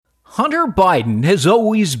Hunter Biden has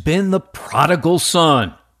always been the prodigal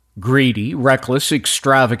son. Greedy, reckless,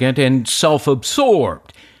 extravagant, and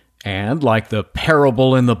self-absorbed. And like the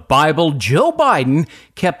parable in the Bible, Joe Biden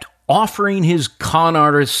kept offering his con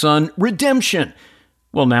artist son redemption.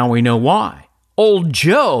 Well, now we know why. Old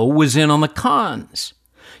Joe was in on the cons.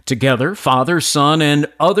 Together, father, son, and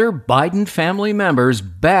other Biden family members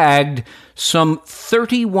bagged some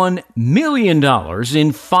 $31 million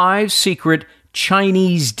in 5 secret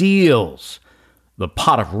Chinese deals. The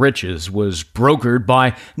pot of riches was brokered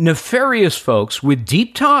by nefarious folks with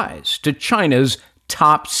deep ties to China's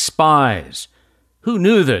top spies. Who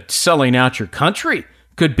knew that selling out your country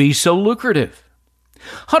could be so lucrative?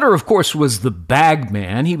 Hunter, of course, was the bag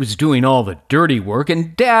man. He was doing all the dirty work,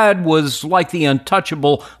 and Dad was like the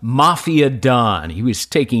untouchable mafia don. He was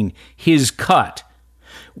taking his cut.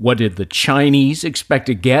 What did the Chinese expect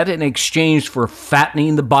to get in exchange for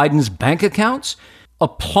fattening the Biden's bank accounts? A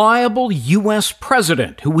pliable U.S.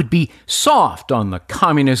 president who would be soft on the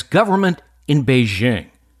communist government in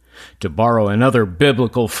Beijing. To borrow another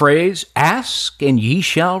biblical phrase, ask and ye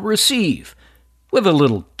shall receive, with a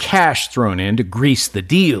little cash thrown in to grease the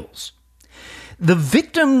deals. The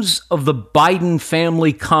victims of the Biden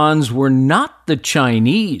family cons were not the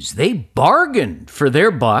Chinese. They bargained for their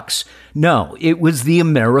bucks. No, it was the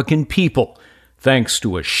American people. Thanks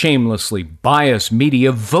to a shamelessly biased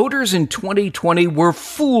media, voters in 2020 were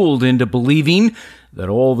fooled into believing that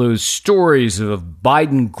all those stories of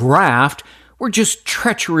Biden graft were just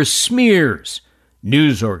treacherous smears.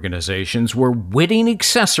 News organizations were witting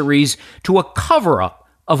accessories to a cover-up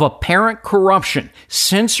of apparent corruption,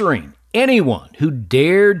 censoring anyone who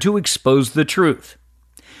dared to expose the truth.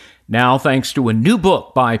 Now, thanks to a new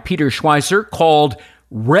book by Peter Schweizer called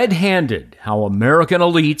Red-Handed: How American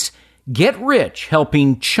Elites Get Rich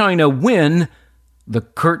Helping China Win, the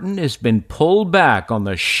curtain has been pulled back on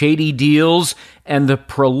the shady deals and the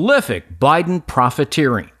prolific Biden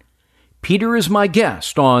profiteering. Peter is my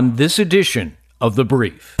guest on this edition of The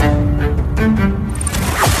Brief.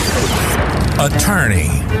 Attorney,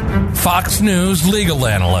 Fox News legal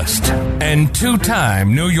analyst, and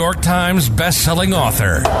 2-time New York Times bestselling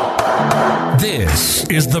author. This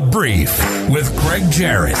is The Brief with Greg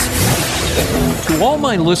Jarrett. To all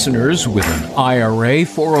my listeners with an IRA,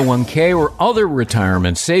 401k, or other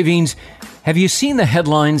retirement savings, have you seen the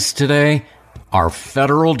headlines today? Our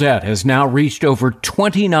federal debt has now reached over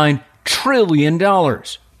 $29 trillion.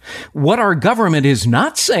 What our government is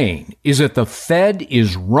not saying is that the Fed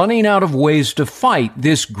is running out of ways to fight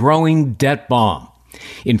this growing debt bomb.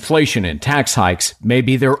 Inflation and tax hikes may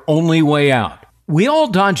be their only way out. We all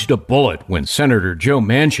dodged a bullet when Senator Joe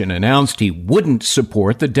Manchin announced he wouldn't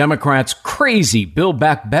support the Democrats' crazy Build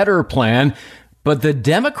Back Better plan, but the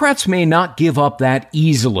Democrats may not give up that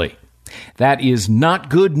easily. That is not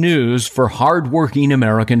good news for hardworking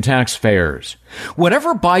American taxpayers.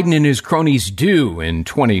 Whatever Biden and his cronies do in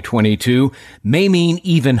 2022 may mean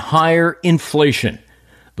even higher inflation.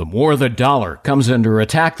 The more the dollar comes under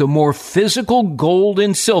attack, the more physical gold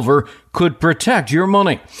and silver could protect your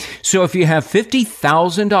money. So if you have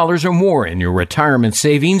 $50,000 or more in your retirement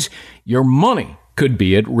savings, your money could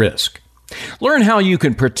be at risk. Learn how you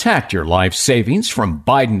can protect your life savings from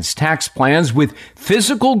Biden's tax plans with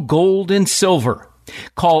physical gold and silver.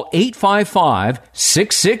 Call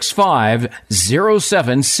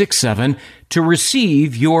 855-665-0767 to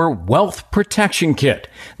receive your wealth protection kit.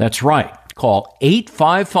 That's right. Call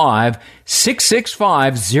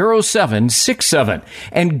 855-665-0767.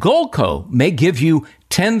 And Goldco may give you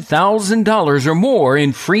 $10,000 or more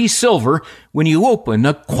in free silver when you open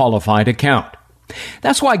a qualified account.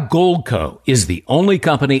 That's why Goldco is the only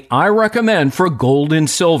company I recommend for gold and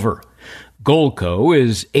silver. Goldco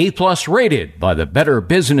is A+ rated by the Better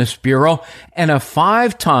Business Bureau and a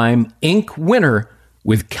 5-time Inc. winner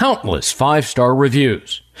with countless 5-star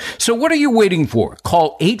reviews. So what are you waiting for?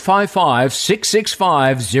 Call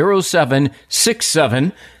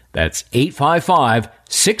 855-665-0767. That's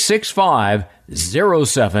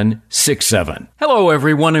 855-665-0767. Hello,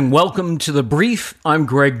 everyone, and welcome to The Brief. I'm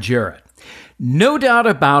Greg Jarrett. No doubt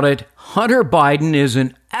about it, Hunter Biden is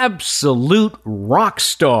an absolute rock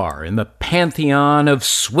star in the pantheon of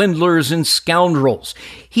swindlers and scoundrels.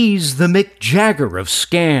 He's the Mick Jagger of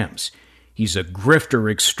scams. He's a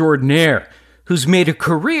grifter extraordinaire who's made a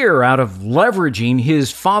career out of leveraging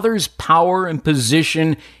his father's power and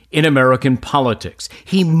position in American politics.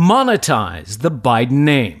 He monetized the Biden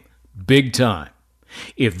name big time.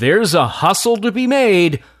 If there's a hustle to be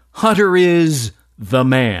made, Hunter is the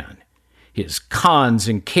man. His cons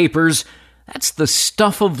and capers, that's the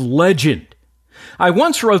stuff of legend. I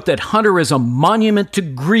once wrote that Hunter is a monument to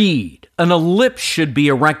greed, and a ellipse should be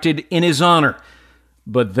erected in his honor.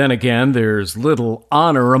 But then again, there's little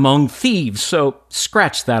honor among thieves, so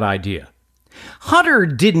scratch that idea. Hunter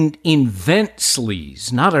didn't invent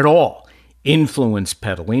sleaze, not at all. Influence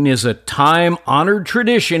peddling is a time-honored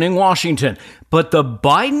tradition in Washington, but the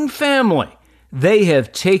Biden family, they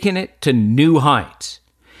have taken it to new heights.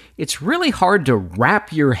 It's really hard to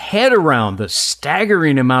wrap your head around the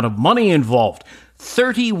staggering amount of money involved.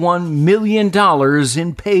 $31 million in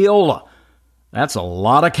payola. That's a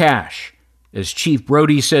lot of cash. As Chief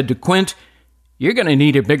Brody said to Quint, you're going to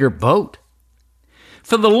need a bigger boat.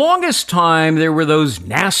 For the longest time, there were those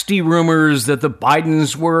nasty rumors that the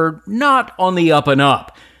Bidens were not on the up and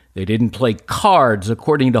up. They didn't play cards,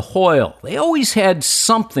 according to Hoyle. They always had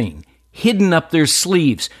something hidden up their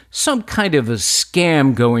sleeves, some kind of a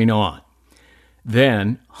scam going on.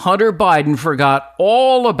 Then Hunter Biden forgot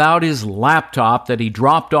all about his laptop that he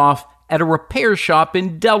dropped off at a repair shop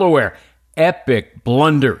in Delaware. Epic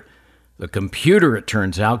blunder. The computer, it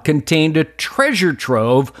turns out, contained a treasure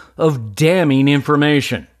trove of damning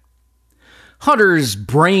information. Hunter's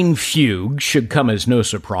brain fugue should come as no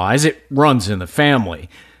surprise. It runs in the family.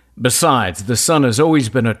 Besides, the son has always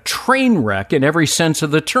been a train wreck in every sense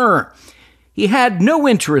of the term. He had no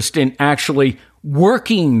interest in actually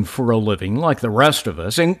working for a living like the rest of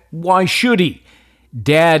us, and why should he?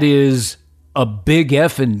 Dad is a big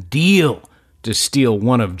effing deal, to steal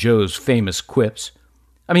one of Joe's famous quips.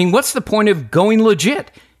 I mean, what's the point of going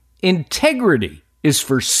legit? Integrity is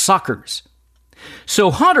for suckers. So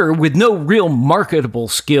Hunter, with no real marketable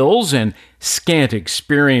skills and scant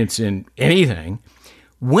experience in anything,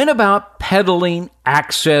 went about peddling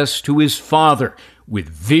access to his father with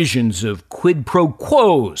visions of quid pro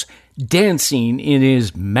quos dancing in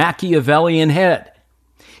his Machiavellian head.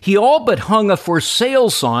 He all but hung a for sale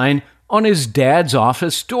sign on his dad's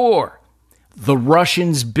office door. The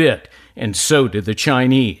Russians bit, and so did the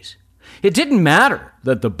Chinese. It didn't matter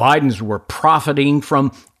that the Bidens were profiting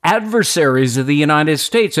from adversaries of the United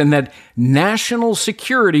States and that national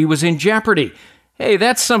security was in jeopardy. Hey,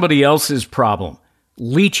 that's somebody else's problem.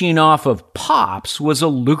 Leeching off of Pops was a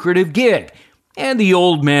lucrative gig, and the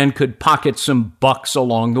old man could pocket some bucks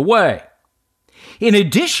along the way. In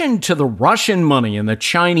addition to the Russian money and the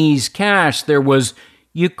Chinese cash, there was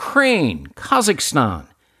Ukraine, Kazakhstan,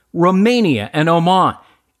 Romania, and Oman.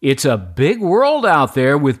 It's a big world out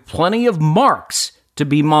there with plenty of marks to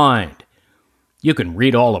be mined. You can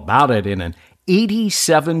read all about it in an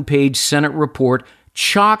 87-page Senate report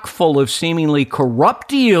chock full of seemingly corrupt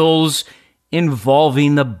deals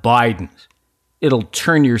involving the Bidens. It'll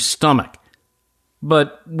turn your stomach.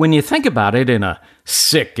 But when you think about it in a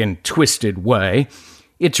sick and twisted way,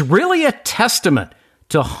 it's really a testament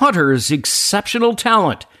to Hunter's exceptional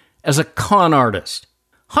talent as a con artist.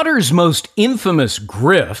 Hunter's most infamous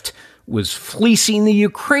grift was fleecing the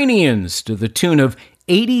Ukrainians to the tune of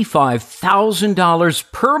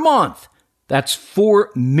 $85,000 per month. That's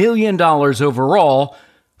 $4 million overall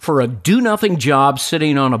for a do-nothing job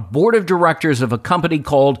sitting on a board of directors of a company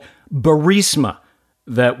called Burisma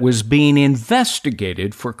that was being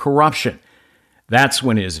investigated for corruption. That's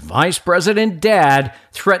when his vice president dad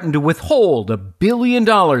threatened to withhold $1 billion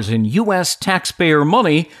in U.S. taxpayer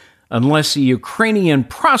money unless a Ukrainian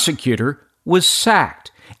prosecutor was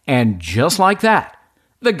sacked. And just like that,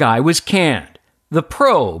 the guy was canned. The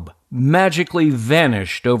probe magically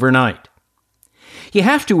vanished overnight. You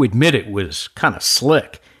have to admit it was kind of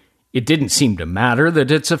slick. It didn't seem to matter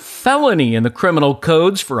that it's a felony in the criminal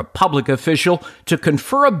codes for a public official to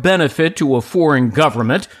confer a benefit to a foreign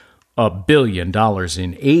government, $1 billion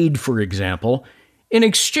in aid, for example, in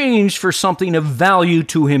exchange for something of value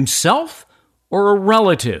to himself or a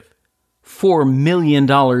relative. $4 million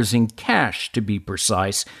in cash, to be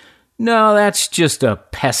precise. No, that's just a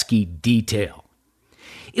pesky detail.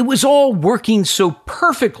 It was all working so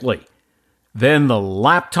perfectly. Then the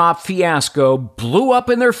laptop fiasco blew up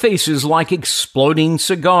in their faces like exploding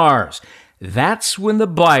cigars. That's when the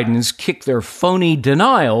Bidens kicked their phony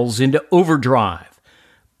denials into overdrive.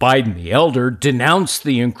 Biden the elder denounced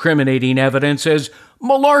the incriminating evidence as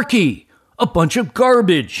malarkey, a bunch of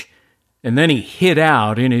garbage. And then he hid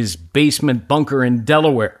out in his basement bunker in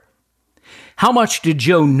Delaware. How much did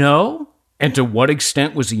Joe know? And to what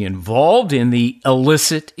extent was he involved in the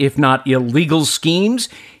illicit, if not illegal schemes?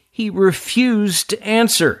 He refused to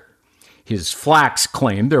answer. His flacks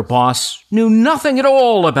claimed their boss knew nothing at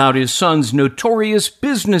all about his son's notorious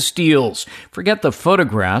business deals. Forget the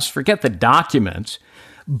photographs, forget the documents.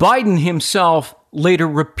 Biden himself later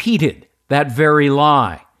repeated that very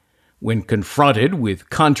lie. When confronted with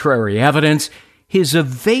contrary evidence, His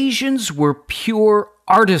evasions were pure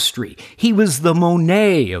artistry. He was the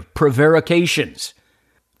Monet of prevarications.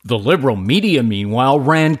 The liberal media, meanwhile,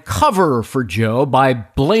 ran cover for Joe by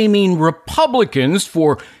blaming Republicans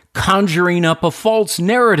for conjuring up a false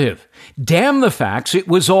narrative. Damn the facts, it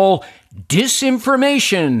was all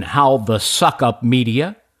disinformation, howled the suck-up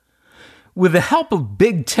media. With the help of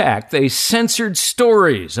big tech, they censored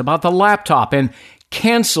stories about the laptop and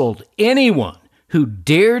canceled anyone who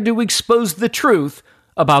dared to expose the truth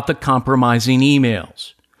about the compromising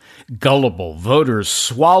emails. Gullible voters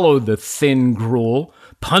swallowed the thin gruel.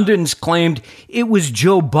 Pundits claimed it was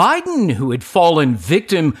Joe Biden who had fallen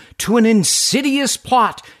victim to an insidious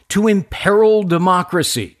plot to imperil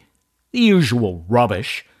democracy. The usual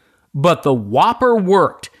rubbish. But the whopper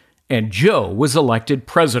worked, and Joe was elected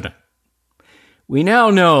president. We now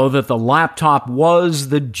know that the laptop was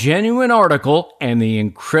the genuine article and the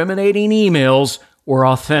incriminating emails were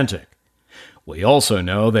authentic. We also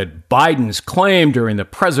know that Biden's claim during the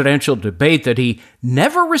presidential debate that he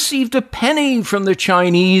never received a penny from the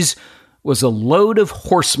Chinese was a load of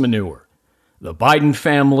horse manure. The Biden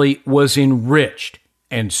family was enriched,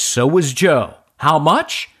 and so was Joe. How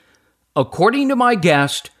much? According to my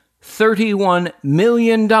guest, $31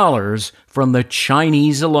 million from the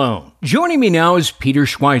Chinese alone. Joining me now is Peter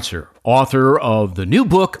Schweizer, author of the new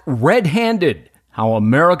book, Red-Handed: How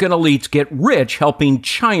American Elites Get Rich Helping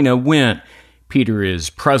China Win. Peter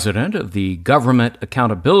is president of the Government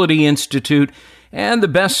Accountability Institute and the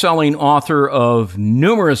best-selling author of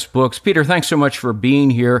numerous books. Peter, thanks so much for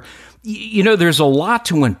being here. You know, there's a lot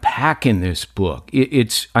to unpack in this book.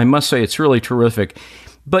 I must say, it's really terrific.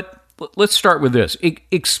 But let's start with this.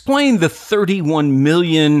 Explain the $31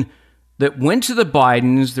 million that went to the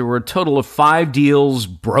Bidens. There were a total of 5 deals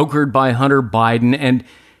brokered by Hunter Biden, and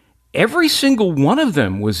every single one of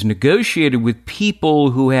them was negotiated with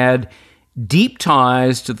people who had deep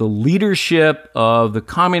ties to the leadership of the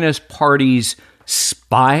Communist Party's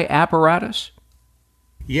spy apparatus?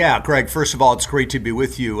 Yeah, Greg, first of all, it's great to be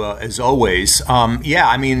with you as always.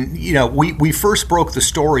 We first broke the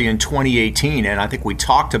story in 2018, and I think we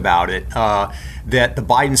talked about it, that the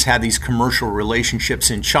Bidens had these commercial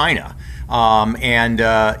relationships in China. That's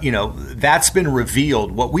been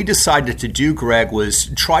revealed. What we decided to do, Greg, was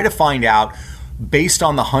try to find out, based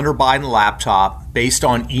on the Hunter Biden laptop, based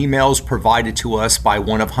on emails provided to us by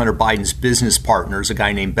one of Hunter Biden's business partners, a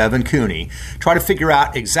guy named Bevan Cooney, try to figure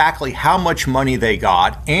out exactly how much money they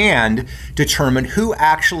got and determine who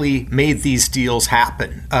actually made these deals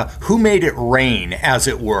happen, who made it rain, as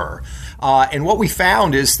it were. And what we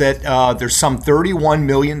found is that there's some $31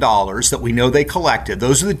 million that we know they collected.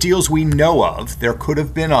 Those are the deals we know of. There could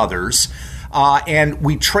have been others. And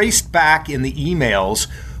we traced back in the emails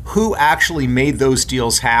who actually made those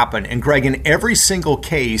deals happen. And Greg, in every single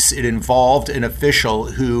case, it involved an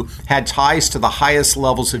official who had ties to the highest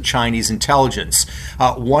levels of Chinese intelligence.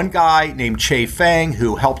 One guy named Che Feng,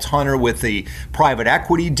 who helped Hunter with the private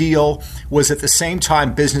equity deal, was at the same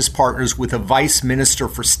time business partners with a vice minister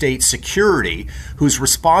for state security, whose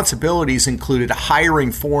responsibilities included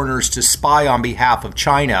hiring foreigners to spy on behalf of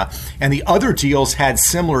China. And the other deals had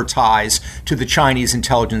similar ties to the Chinese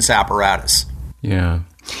intelligence apparatus. Yeah.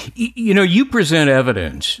 You know, you present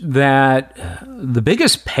evidence that the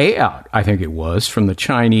biggest payout, I think it was, from the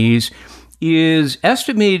Chinese is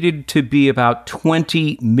estimated to be about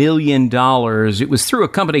 $20 million. It was through a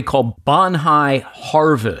company called Bonhai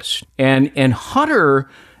Harvest. And Hunter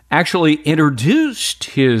actually introduced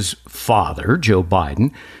his father, Joe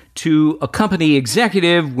Biden, to a company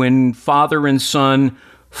executive when father and son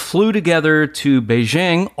flew together to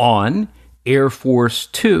Beijing on Air Force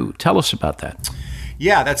Two. Tell us about that.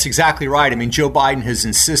 Yeah, that's exactly right. I mean, Joe Biden has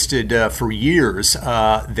insisted for years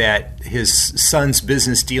that his son's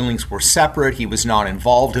business dealings were separate. He was not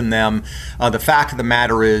involved in them. The fact of the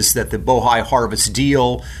matter is that the Bonhai Harvest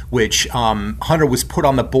deal, which Hunter was put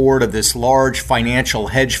on the board of this large financial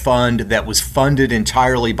hedge fund that was funded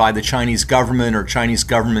entirely by the Chinese government or Chinese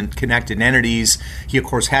government-connected entities. He, of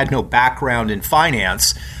course, had no background in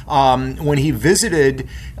finance. When he visited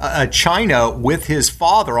China with his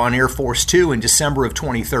father on Air Force Two in December of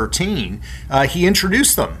 2013, he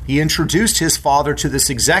introduced them. He introduced his father to this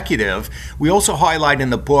executive. We also highlight in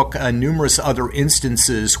the book numerous other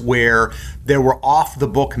instances where there were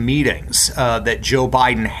off-the-book meetings that Joe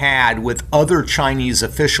Biden had with other Chinese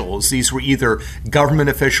officials. These were either government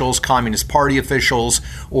officials, Communist Party officials,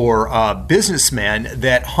 or businessmen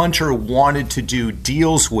that Hunter wanted to do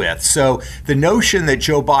deals with. So the notion that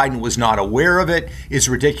Joe Biden was not aware of it is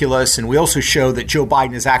ridiculous. And we also show that Joe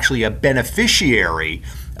Biden is actually a beneficiary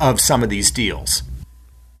of some of these deals.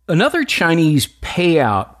 Another Chinese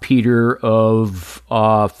payout, Peter, of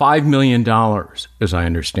 $5 million, as I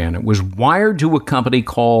understand it, was wired to a company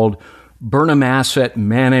called Burnham Asset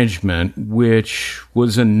Management, which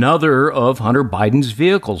was another of Hunter Biden's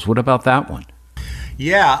vehicles. What about that one?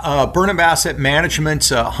 Yeah, Burnham Asset Management,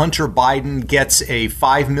 Hunter Biden gets a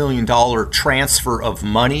 $5 million transfer of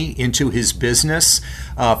money into his business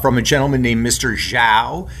from a gentleman named Mr.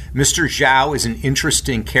 Zhao. Mr. Zhao is an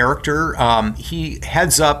interesting character. He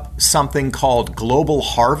heads up something called Global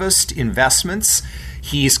Harvest Investments.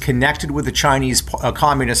 He's connected with the Chinese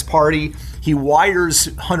Communist Party. He wires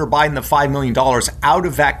Hunter Biden the $5 million out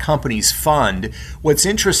of that company's fund. What's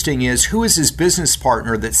interesting is, who is his business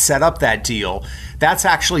partner that set up that deal? That's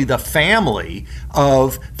actually the family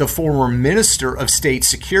of the former Minister of State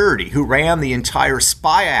Security, who ran the entire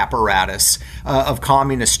spy apparatus of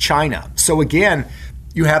Communist China. So again,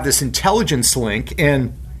 you have this intelligence link,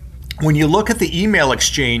 and when you look at the email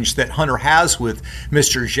exchange that Hunter has with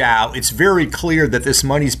Mr. Zhao, it's very clear that this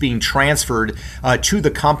money is being transferred to the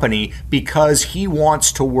company because he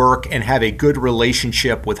wants to work and have a good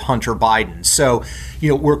relationship with Hunter Biden. So,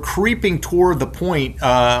 we're creeping toward the point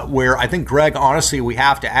where I think, Greg, honestly, we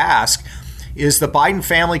have to ask, is the Biden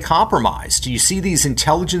family compromised? Do you see these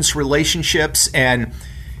intelligence relationships? And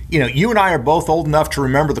you and I are both old enough to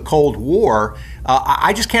remember the Cold War.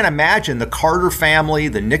 I just can't imagine the Carter family,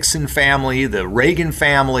 the Nixon family, the Reagan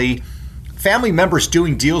family members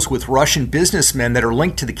doing deals with Russian businessmen that are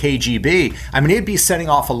linked to the KGB. I mean, it'd be setting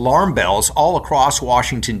off alarm bells all across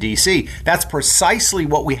Washington, D.C. That's precisely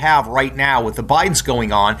what we have right now with the Bidens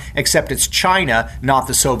going on, except it's China, not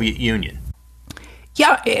the Soviet Union.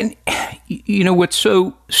 Yeah, and what's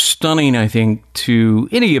so stunning, I think, to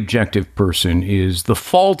any objective person is the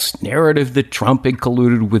false narrative that Trump had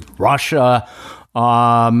colluded with Russia,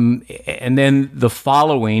 and then the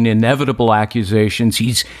following inevitable accusations.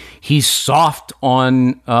 He's soft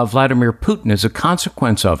on Vladimir Putin as a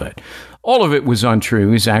consequence of it. All of it was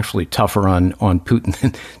untrue. He's actually tougher on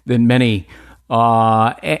Putin than many,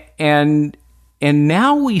 And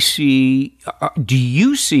now we see, do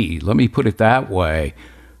you see, let me put it that way,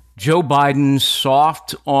 Joe Biden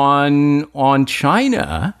soft on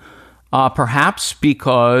China, perhaps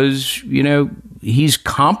because, he's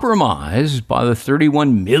compromised by the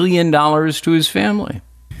 $31 million to his family?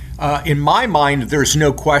 In my mind, there's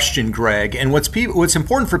no question, Greg. And what's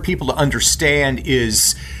important for people to understand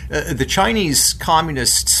is the Chinese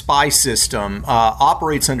communist spy system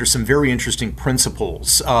operates under some very interesting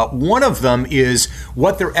principles. One of them is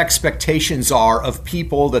what their expectations are of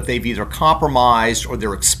people that they've either compromised or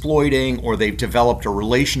they're exploiting or they've developed a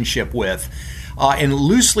relationship with. And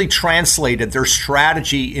loosely translated, their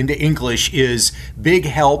strategy into English is big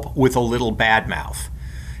help with a little bad mouth.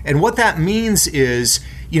 And what that means is,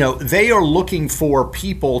 they are looking for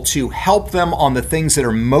people to help them on the things that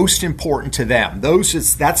are most important to them.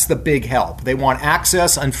 That's the big help. They want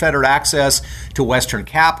access, unfettered access to Western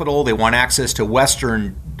capital. They want access to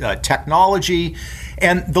Western technology.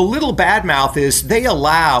 And the little bad mouth is they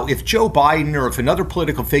allow, if Joe Biden or if another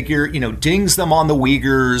political figure, dings them on the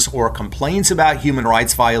Uyghurs or complains about human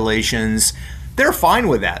rights violations, they're fine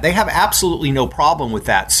with that. They have absolutely no problem with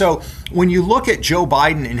that. So when you look at Joe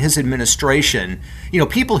Biden and his administration,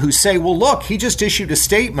 people who say, well, look, he just issued a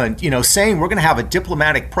statement, saying we're going to have a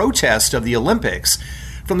diplomatic protest of the Olympics.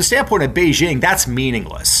 From the standpoint of Beijing, that's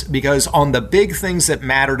meaningless because on the big things that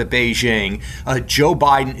matter to Beijing, Joe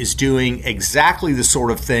Biden is doing exactly the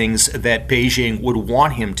sort of things that Beijing would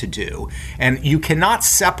want him to do. And you cannot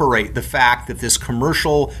separate the fact that this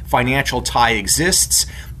commercial financial tie exists,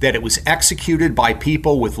 that it was executed by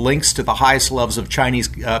people with links to the highest levels of Chinese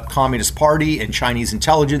Communist Party and Chinese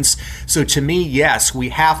intelligence. So to me, yes, we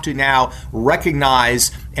have to now recognize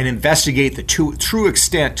and investigate the true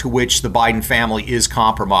extent to which the Biden family is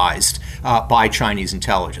compromised by Chinese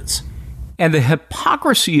intelligence. And the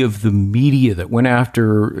hypocrisy of the media that went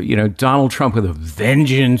after, Donald Trump with a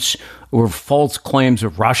vengeance or false claims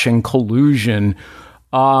of Russian collusion.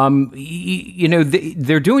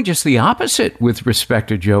 They're doing just the opposite with respect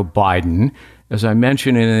to Joe Biden. As I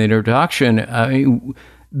mentioned in the introduction,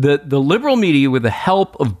 the liberal media, with the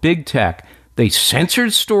help of big tech, they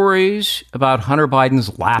censored stories about Hunter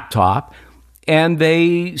Biden's laptop, and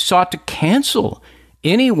they sought to cancel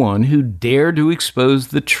anyone who dared to expose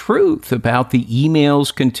the truth about the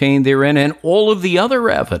emails contained therein and all of the other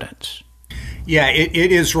evidence. Yeah, it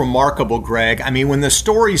is remarkable, Greg. I mean, when the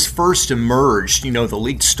stories first emerged, the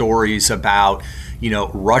leaked stories about,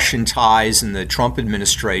 Russian ties in the Trump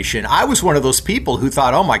administration, I was one of those people who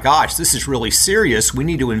thought, oh my gosh, this is really serious. We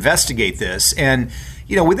need to investigate this. And,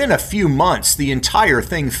 within a few months, the entire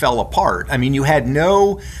thing fell apart. I mean, you had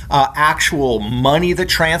no actual money that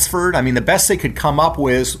transferred. I mean, the best they could come up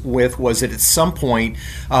with was that at some point,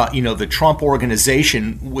 the Trump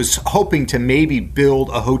organization was hoping to maybe build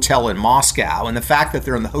a hotel in Moscow. And the fact that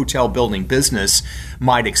they're in the hotel building business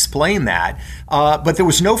might explain that. But there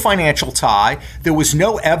was no financial tie. There was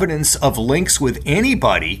no evidence of links with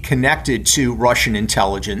anybody connected to Russian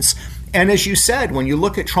intelligence. And as you said, when you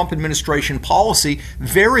look at Trump administration policy,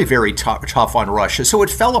 very, very tough on Russia. So it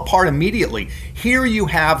fell apart immediately. Here you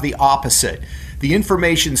have the opposite. The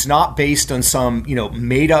information's not based on some,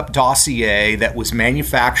 made-up dossier that was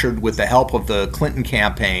manufactured with the help of the Clinton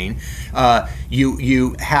campaign.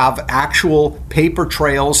 You have actual paper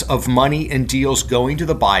trails of money and deals going to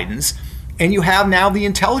the Bidens. And you have now the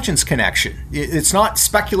intelligence connection. It's not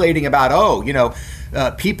speculating about,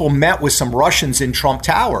 people met with some Russians in Trump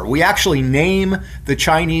Tower. We actually name the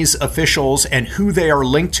Chinese officials and who they are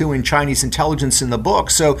linked to in Chinese intelligence in the book.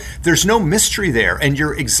 So there's no mystery there. And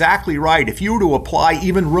you're exactly right. If you were to apply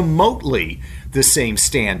even remotely the same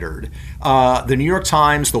standard, the New York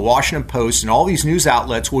Times, the Washington Post, and all these news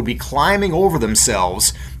outlets would be climbing over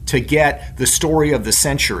themselves to get the story of the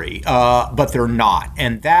century, but they're not.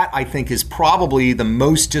 And that, I think, is probably the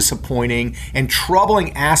most disappointing and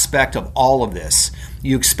troubling aspect of all of this.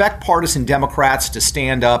 You expect partisan Democrats to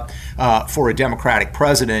stand up for a Democratic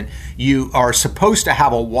president. You are supposed to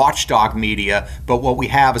have a watchdog media, but what we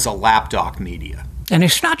have is a lapdog media. And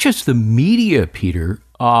it's not just the media, Peter,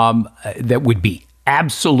 that would be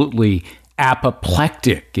absolutely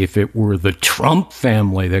apoplectic if it were the Trump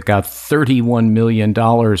family that got $31 million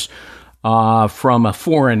from a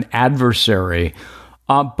foreign adversary.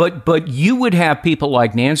 But you would have people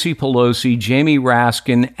like Nancy Pelosi, Jamie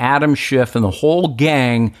Raskin, Adam Schiff, and the whole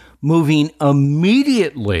gang moving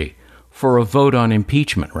immediately for a vote on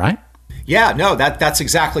impeachment, right? Yeah, no, that's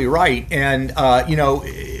exactly right. And,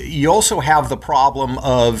 you also have the problem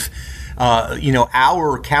of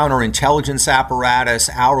our counterintelligence apparatus,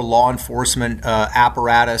 our law enforcement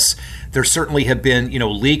apparatus. There certainly have been,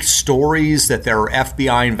 leaked stories that there are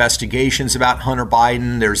FBI investigations about Hunter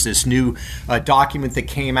Biden. There's this new document that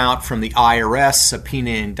came out from the IRS,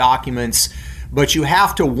 subpoenaing documents. But you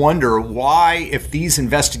have to wonder why, if these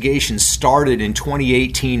investigations started in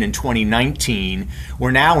 2018 and 2019,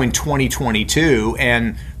 we're now in 2022,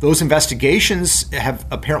 and those investigations have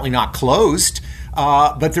apparently not closed.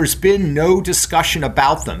 But there's been no discussion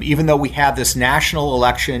about them, even though we had this national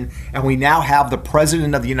election and we now have the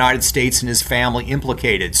president of the United States and his family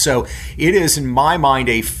implicated. So it is, in my mind,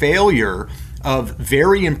 a failure of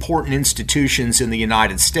very important institutions in the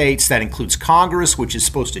United States. That includes Congress, which is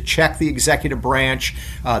supposed to check the executive branch.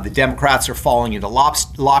 The Democrats are falling into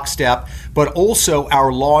lockstep, but also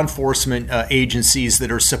our law enforcement agencies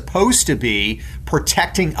that are supposed to be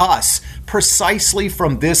protecting us precisely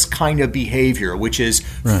from this kind of behavior, which is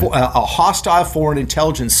a hostile foreign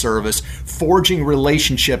intelligence service forging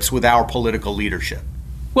relationships with our political leadership.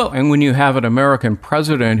 Well, and when you have an American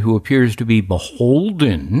president who appears to be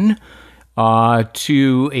beholden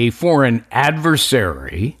to a foreign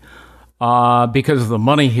adversary because of the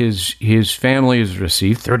money his family has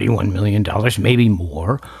received, $31 million, maybe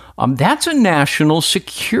more, that's a national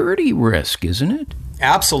security risk, isn't it?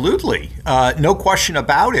 Absolutely. No question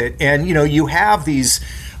about it. And, you have these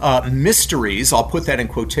mysteries, I'll put that in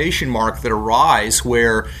quotation mark, that arise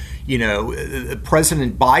where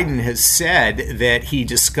President Biden has said that he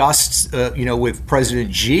discussed, with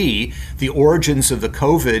President Xi, the origins of the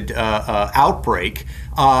COVID outbreak,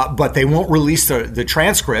 but they won't release the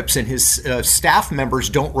transcripts, and his staff members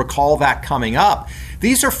don't recall that coming up.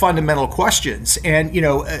 These are fundamental questions. And,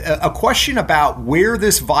 a question about where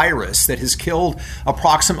this virus that has killed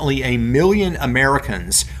approximately 1 million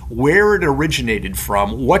Americans, where it originated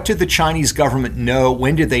from, what did the Chinese government know,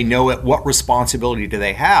 when did they know it, what responsibility do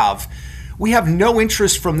they have? We have no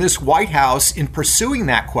interest from this White House in pursuing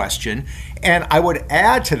that question. And I would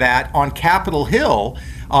add to that, on Capitol Hill,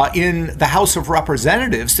 in the House of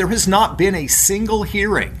Representatives, there has not been a single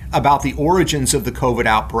hearing about the origins of the COVID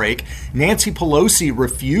outbreak. Nancy Pelosi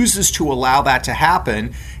refuses to allow that to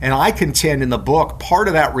happen. And I contend in the book, part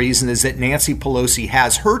of that reason is that Nancy Pelosi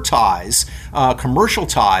has her ties, commercial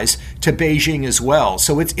ties, to Beijing as well.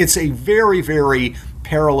 So it's a very, very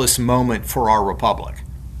perilous moment for our republic.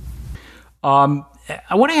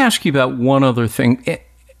 I want to ask you about one other thing,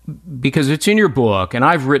 because it's in your book, and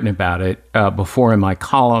I've written about it before in my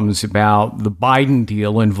columns about the Biden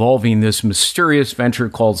deal involving this mysterious venture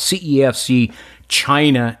called CEFC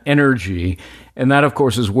China Energy. And that, of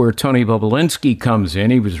course, is where Tony Bobulinski comes in.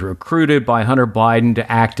 He was recruited by Hunter Biden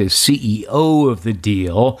to act as CEO of the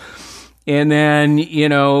deal. And then,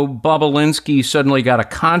 Bobulinski suddenly got a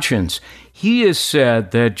conscience. He has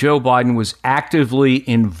said that Joe Biden was actively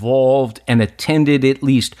involved and attended at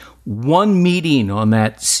least one meeting on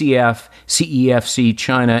that CEFC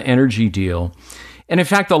China energy deal. And in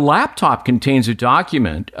fact, the laptop contains a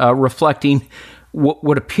document reflecting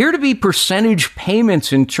what appear to be percentage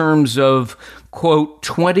payments in terms of, quote,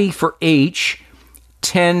 20 for H,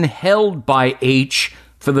 10 held by H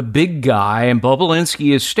for the big guy. And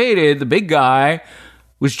Bobulinski has stated the big guy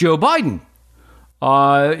was Joe Biden.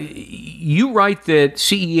 You write that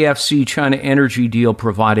CEFC China energy deal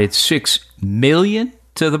provided $6 million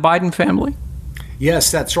to the Biden family?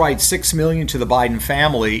 Yes, that's right. $6 million to the Biden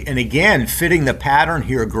family. And again, fitting the pattern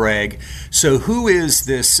here, Greg. So who is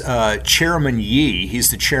this Chairman Yi?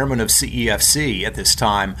 He's the chairman of CEFC at this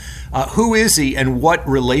time. Who is he and what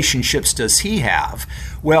relationships does he have?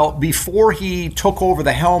 Well, before he took over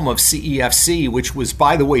the helm of CEFC, which was,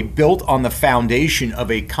 by the way, built on the foundation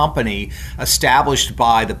of a company established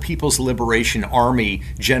by the People's Liberation Army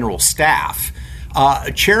General Staff,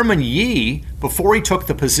 Chairman Yi, before he took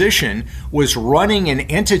the position, was running an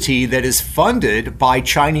entity that is funded by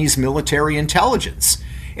Chinese military intelligence.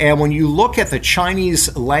 And when you look at the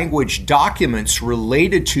Chinese language documents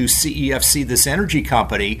related to CEFC, this energy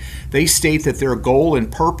company, they state that their goal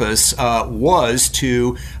and purpose was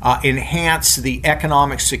to enhance the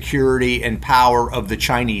economic security and power of the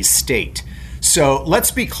Chinese state. So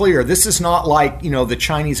let's be clear, this is not like, the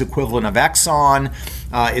Chinese equivalent of Exxon.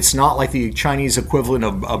 It's not like the Chinese equivalent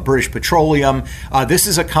of British Petroleum. This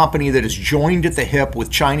is a company that is joined at the hip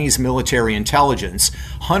with Chinese military intelligence.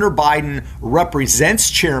 Hunter Biden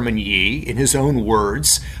represents Chairman Yi, in his own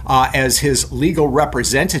words, as his legal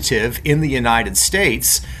representative in the United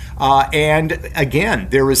States. And again,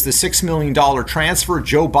 there is the $6 million transfer.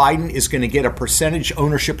 Joe Biden is going to get a percentage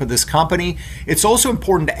ownership of this company. It's also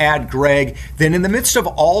important to add, Greg, that in the midst of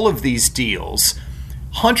all of these deals,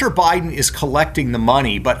 Hunter Biden is collecting the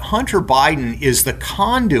money, but Hunter Biden is the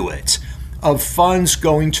conduit of funds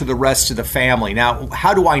going to the rest of the family. Now,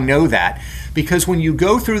 how do I know that? Because when you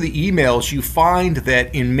go through the emails, you find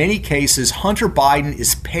that in many cases, Hunter Biden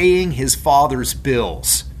is paying his father's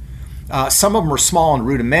bills. Some of them are small and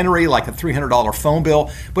rudimentary, like a $300 phone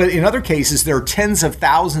bill. But in other cases, there are tens of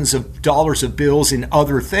thousands of dollars of bills in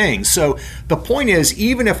other things. So the point is,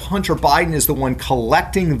 even if Hunter Biden is the one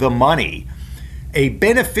collecting the money, a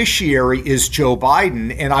beneficiary is Joe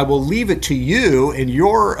Biden. And I will leave it to you in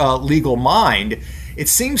your legal mind. It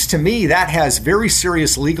seems to me that has very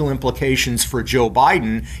serious legal implications for Joe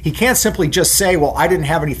Biden. He can't simply just say, well, I didn't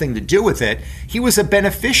have anything to do with it. He was a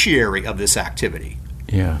beneficiary of this activity.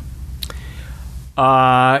 Yeah.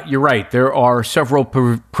 You're right. There are several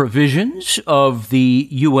provisions of the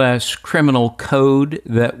U.S. criminal code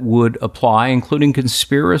that would apply, including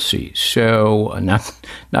conspiracy. So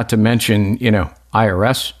not to mention,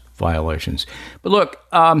 IRS violations. But look,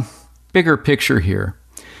 bigger picture here.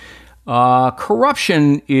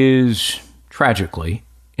 Corruption is tragically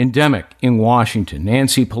endemic in Washington.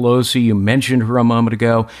 Nancy Pelosi, you mentioned her a moment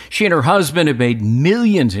ago. She and her husband have made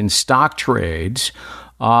millions in stock trades.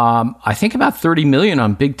 I think about $30 million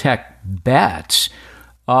on big tech bets.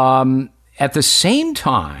 At the same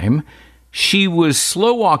time, she was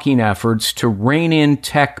slow-walking efforts to rein in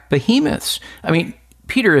tech behemoths. I mean,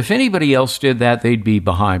 Peter, if anybody else did that, they'd be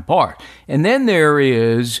behind bars. And then there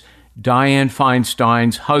is Dianne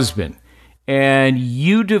Feinstein's husband. And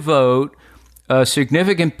you devote a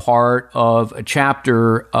significant part of a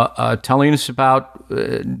chapter telling us about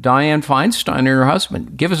Dianne Feinstein and her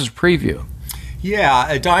husband. Give us a preview.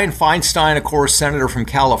 Yeah, Dianne Feinstein, of course, senator from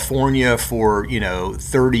California for,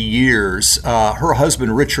 30 years. Her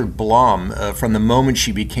husband, Richard Blum, from the moment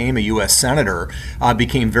she became a U.S. senator,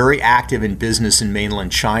 became very active in business in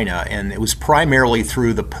mainland China. And it was primarily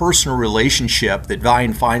through the personal relationship that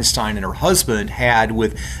Dianne Feinstein and her husband had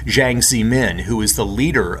with Jiang Zemin, who is the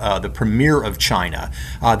leader, the premier of China.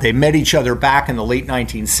 They met each other back in the late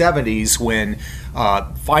 1970s when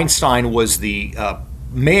Feinstein was the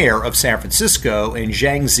mayor of San Francisco, and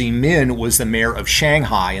Jiang Zemin was the mayor of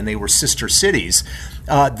Shanghai, and they were sister cities.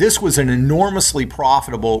 This was an enormously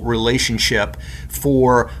profitable relationship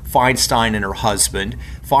for Feinstein and her husband.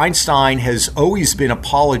 Feinstein has always been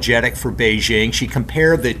apologetic for Beijing. She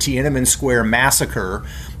compared the Tiananmen Square massacre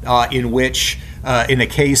in a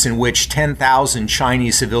case in which 10,000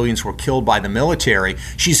 Chinese civilians were killed by the military.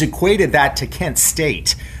 She's equated that to Kent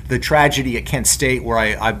State, the tragedy at Kent State where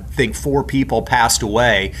I think 4 people passed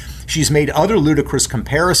away. She's made other ludicrous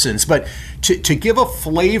comparisons, but to give a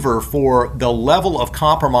flavor for the level of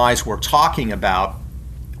compromise we're talking about,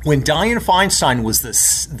 when Dianne Feinstein was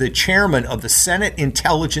the chairman of the Senate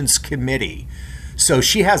Intelligence Committee, so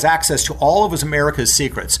she has access to all of America's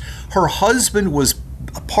secrets. Her husband was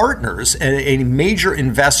partners, a major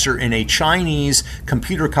investor in a Chinese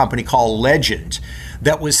computer company called Legend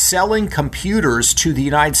that was selling computers to the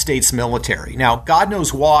United States military. Now, God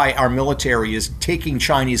knows why our military is taking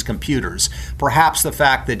Chinese computers. Perhaps the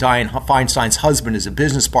fact that Dianne Feinstein's husband is a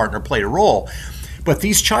business partner played a role. But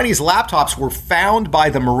these Chinese laptops were found by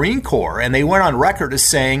the Marine Corps, and they went on record as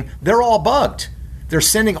saying they're all bugged. They're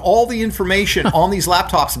sending all the information on these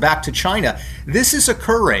laptops back to China. This is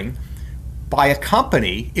occurring by a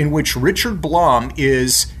company in which Richard Blum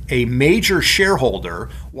is a major shareholder,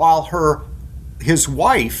 while his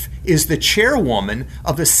wife is the chairwoman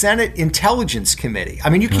of the Senate Intelligence Committee. I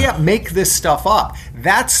mean, you can't make this stuff up.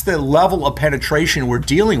 That's the level of penetration we're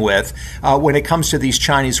dealing with when it comes to these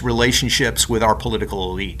Chinese relationships with our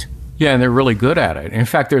political elite. Yeah, and they're really good at it. In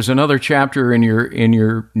fact, there's another chapter in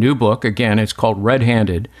your new book. Again, it's called Red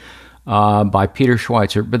Handed by Peter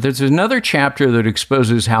Schweizer. But there's another chapter that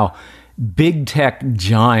exposes how big tech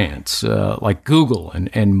giants like Google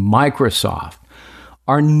and Microsoft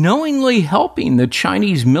are knowingly helping the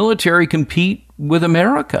Chinese military compete with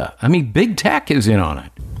America. I mean, big tech is in on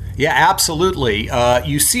it. Yeah, absolutely.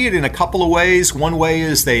 You see it in a couple of ways. One way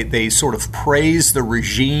is they sort of praise the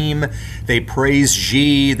regime. They praise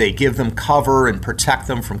Xi. They give them cover and protect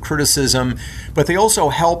them from criticism. But they also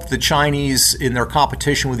help the Chinese in their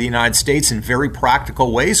competition with the United States in very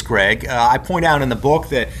practical ways, Greg. I point out in the book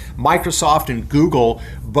that Microsoft and Google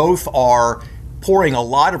both are pouring a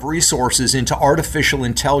lot of resources into artificial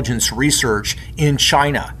intelligence research in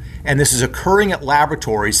China. And this is occurring at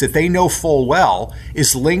laboratories that they know full well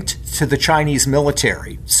is linked to the Chinese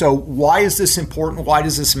military. So why is this important? Why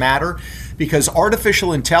does this matter? Because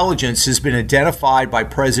artificial intelligence has been identified by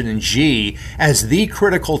President Xi as the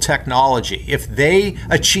critical technology. If they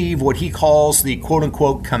achieve what he calls the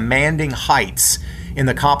quote-unquote commanding heights in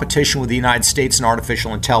the competition with the United States in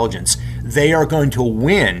artificial intelligence, they are going to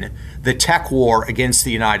win the tech war against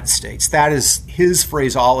the United States. That is his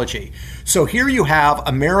phraseology. So here you have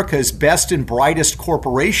America's best and brightest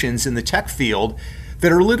corporations in the tech field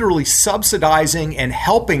that are literally subsidizing and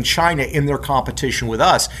helping China in their competition with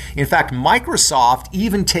us. In fact, Microsoft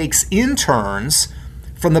even takes interns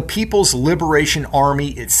from the People's Liberation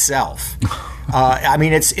Army itself. I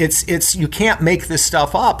mean, it's you can't make this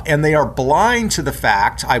stuff up, and they are blind to the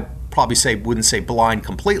fact, I probably wouldn't say blind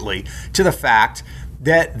completely, to the fact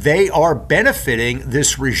that they are benefiting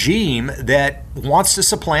this regime that wants to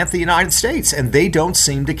supplant the United States, and they don't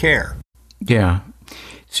seem to care. Yeah.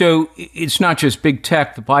 So it's not just big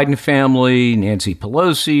tech, the Biden family, Nancy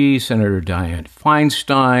Pelosi, Senator Dianne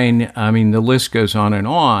Feinstein. I mean, the list goes on.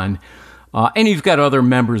 And you've got other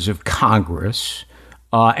members of Congress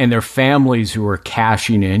and their families who are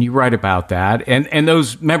cashing in. You write about that. And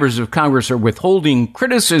those members of Congress are withholding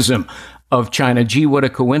criticism of China. Gee, what a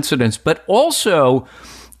coincidence. But also,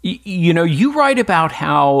 you write about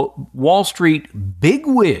how Wall Street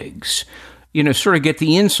bigwigs, sort of get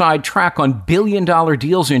the inside track on billion-dollar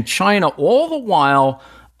deals in China, all the while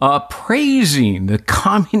praising the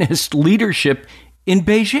communist leadership in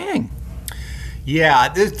Beijing. Yeah,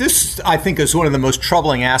 this I think is one of the most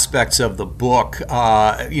troubling aspects of the book.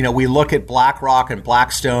 We look at BlackRock and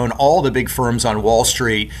Blackstone, all the big firms on Wall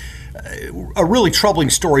Street. A really troubling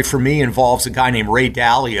story for me involves a guy named Ray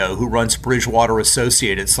Dalio who runs Bridgewater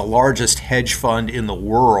Associates. It's the largest hedge fund in the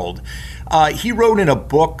world. He wrote in a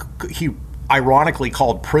book he ironically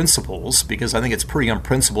called Principles, because I think it's pretty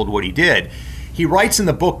unprincipled what he did. He writes in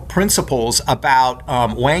the book Principles about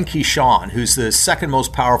Wang Qishan, who's the second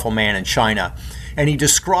most powerful man in China. And he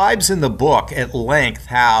describes in the book at length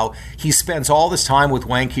how he spends all this time with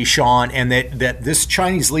Wang Qishan, and that this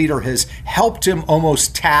Chinese leader has helped him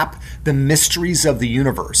almost tap the mysteries of the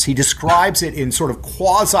universe. He describes it in sort of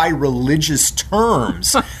quasi-religious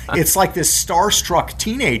terms. It's like this starstruck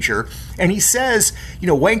teenager. And he says,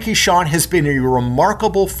 Wang Qishan has been a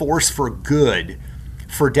remarkable force for good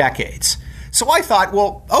for decades. So I thought,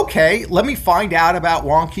 well, okay, let me find out about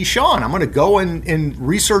Wang Qishan. I'm going to go and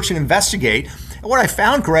research and investigate. And what I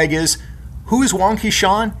found, Greg, is who is Wang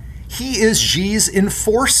Qishan? He is Xi's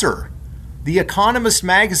enforcer. The Economist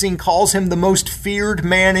magazine calls him the most feared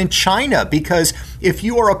man in China because if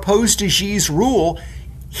you are opposed to Xi's rule,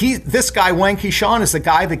 this guy, Wang Qishan, is the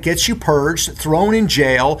guy that gets you purged, thrown in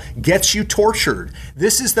jail, gets you tortured.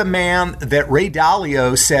 This is the man that Ray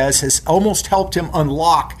Dalio says has almost helped him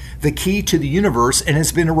unlock the key to the universe and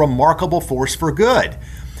has been a remarkable force for good.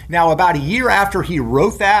 Now, about a year after he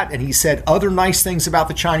wrote that, and he said other nice things about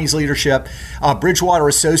the Chinese leadership, Bridgewater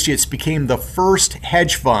Associates became the first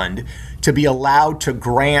hedge fund to be allowed to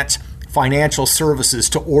grant financial services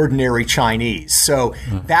to ordinary Chinese. So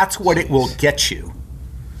that's what it will get you.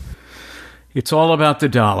 It's all about the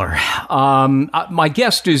dollar. My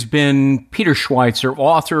guest has been Peter Schweizer,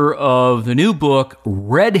 author of the new book,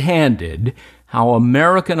 Red-Handed, How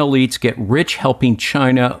American Elites Get Rich Helping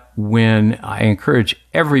China Win. I encourage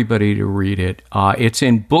everybody to read it. It's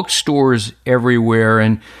in bookstores everywhere,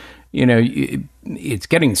 and it's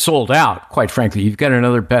getting sold out, quite frankly. You've got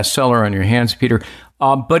another bestseller on your hands, Peter.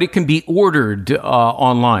 But it can be ordered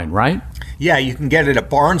online, right? Yeah, you can get it at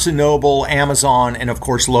Barnes & Noble, Amazon, and of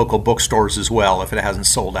course local bookstores as well if it hasn't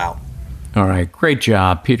sold out. All right. Great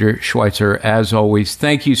job, Peter Schweizer. As always,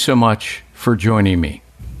 thank you so much for joining me.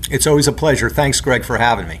 It's always a pleasure. Thanks, Greg, for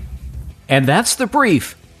having me. And that's The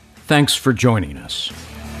Brief. Thanks for joining us.